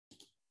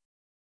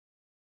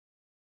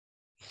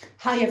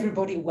Hi,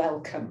 everybody,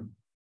 welcome.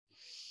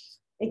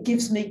 It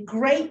gives me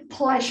great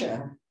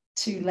pleasure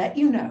to let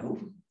you know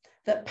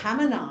that Pam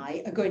and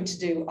I are going to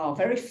do our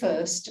very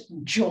first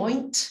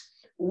joint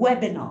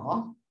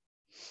webinar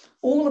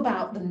all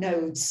about the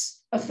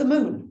nodes of the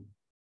moon.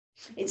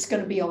 It's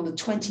going to be on the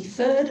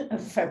 23rd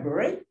of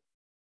February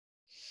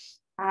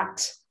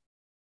at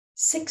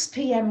 6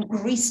 p.m.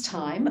 Greece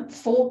time,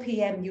 4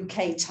 p.m.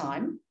 UK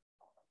time.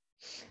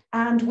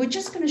 And we're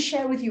just going to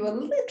share with you a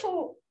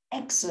little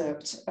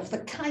excerpt of the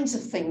kinds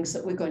of things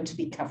that we're going to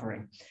be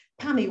covering.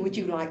 Pammy, would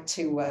you like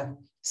to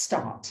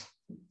start?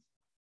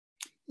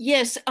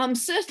 Yes,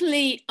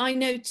 certainly I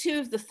know two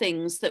of the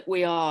things that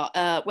we are,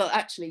 well,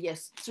 actually,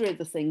 yes, three of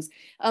the things.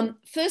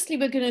 Firstly,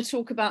 we're going to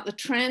talk about the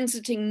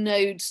transiting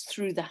nodes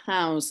through the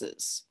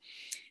houses,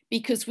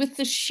 because with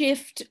the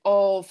shift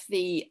of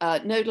the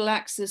nodal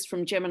axis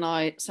from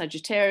Gemini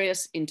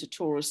Sagittarius into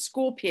Taurus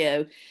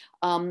Scorpio,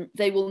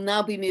 they will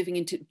now be moving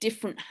into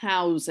different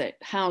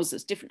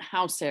houses, different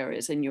house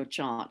areas in your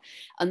chart.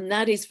 And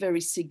that is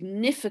very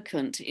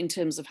significant in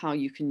terms of how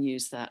you can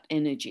use that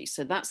energy.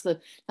 So that's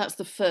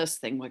the first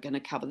thing we're going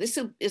to cover. This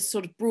is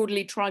sort of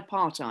broadly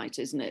tripartite,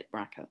 isn't it,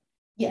 Bracha?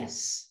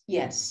 Yes,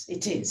 yes,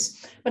 it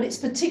is. But it's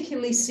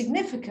particularly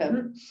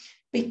significant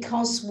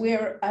because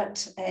we're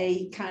at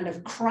a kind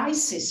of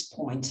crisis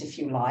point, if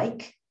you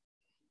like,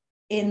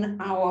 in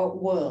our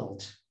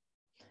world.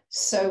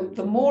 So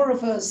the more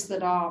of us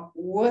that are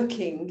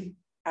working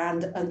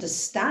and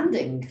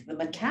understanding the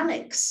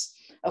mechanics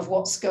of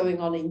what's going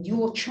on in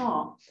your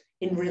chart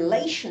in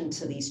relation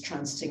to these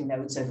transiting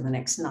nodes over the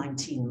next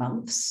 19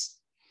 months,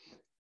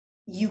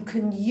 you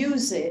can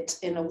use it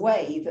in a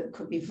way that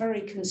could be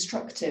very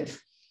constructive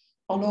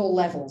on all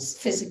levels: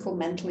 physical,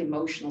 mental,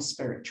 emotional,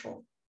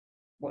 spiritual.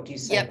 What do you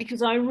say? Yeah,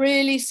 because I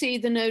really see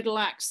the nodal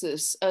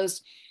axis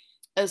as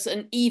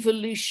an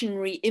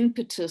evolutionary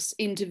impetus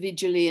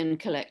individually and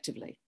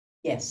collectively.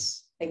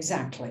 Yes,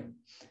 exactly.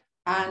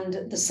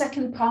 And the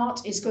second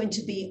part is going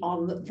to be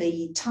on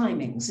the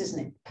timings,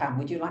 isn't it, Pam?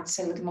 Would you like to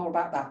say a little more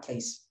about that,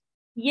 please?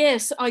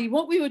 Yes,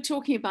 what we were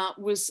talking about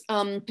was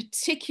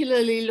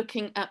particularly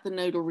looking at the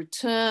nodal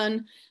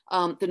return,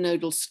 the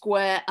nodal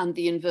square, and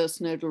the inverse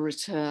nodal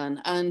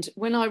return. And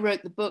when I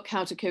wrote the book,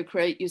 How to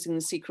Co-Create Using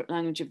the Secret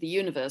Language of the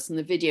Universe, and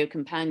the video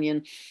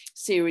companion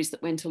series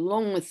that went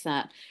along with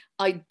that,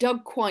 I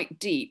dug quite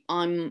deep.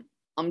 I'm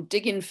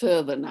digging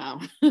further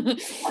now.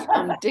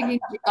 I'm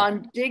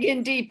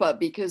digging deeper,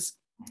 because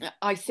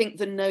I think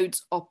the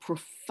nodes are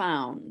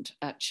profound,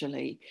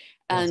 actually.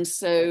 And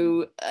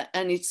so,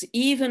 and it's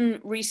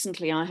even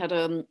recently, I had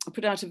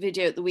put out a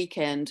video at the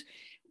weekend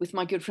with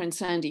my good friend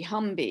Sandy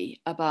Humby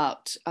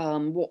about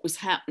what was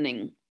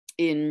happening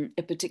in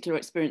a particular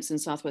experience in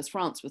Southwest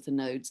France with the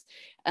nodes.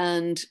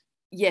 And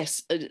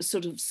yes,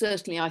 sort of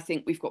certainly I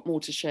think we've got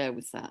more to share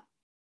with that.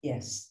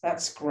 Yes,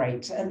 that's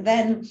great. And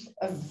then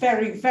a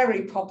very,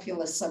 very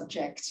popular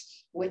subject,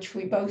 which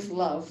we both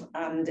love,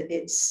 and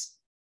it's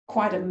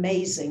quite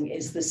amazing,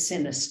 is the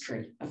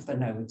synastry of the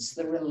nodes,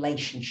 the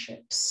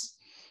relationships.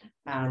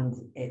 And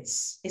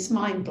it's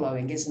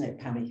mind-blowing, isn't it,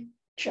 Pammy?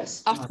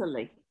 Just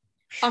utterly.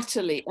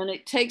 And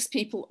it takes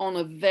people on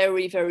a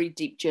very, very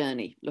deep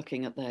journey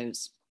looking at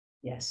those.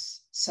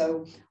 Yes.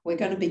 So we're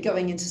going to be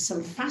going into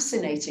some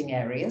fascinating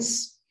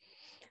areas.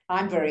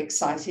 I'm very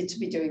excited to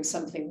be doing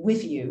something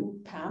with you,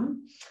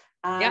 Pam.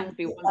 And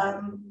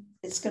yeah,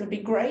 it's going to be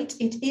great.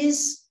 It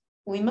is,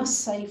 we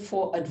must say,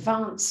 for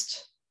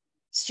advanced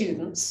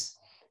students.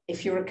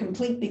 If you're a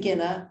complete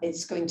beginner,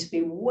 it's going to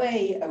be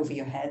way over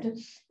your head.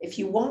 If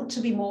you want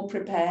to be more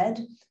prepared,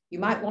 you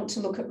might want to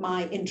look at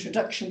my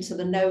Introduction to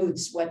the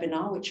Nodes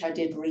webinar, which I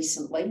did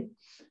recently.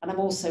 And I'm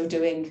also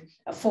doing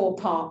a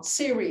 4-part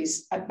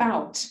series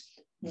about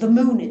the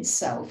moon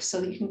itself, so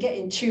that you can get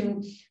in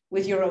tune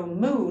with your own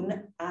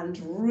moon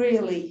and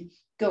really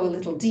go a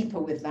little deeper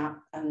with that.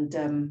 And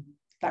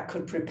that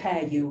could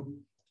prepare you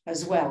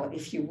as well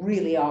if you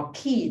really are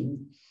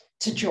keen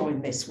to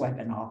join this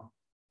webinar.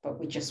 But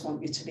we just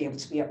want you to be able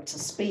to be up to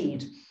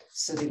speed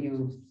so that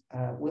you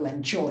will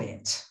enjoy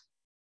it.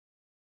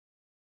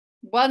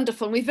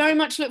 Wonderful. We very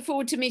much look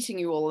forward to meeting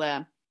you all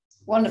there.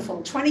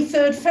 Wonderful.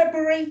 23rd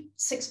February,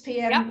 6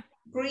 p.m.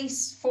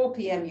 Greece, 4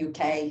 p.m.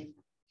 UK.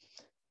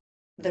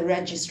 The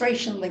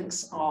registration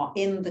links are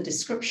in the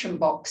description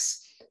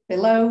box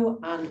below,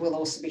 and we'll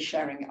also be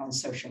sharing it on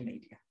social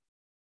media.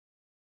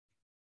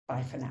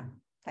 Bye for now.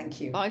 Thank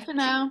you. Bye for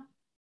now.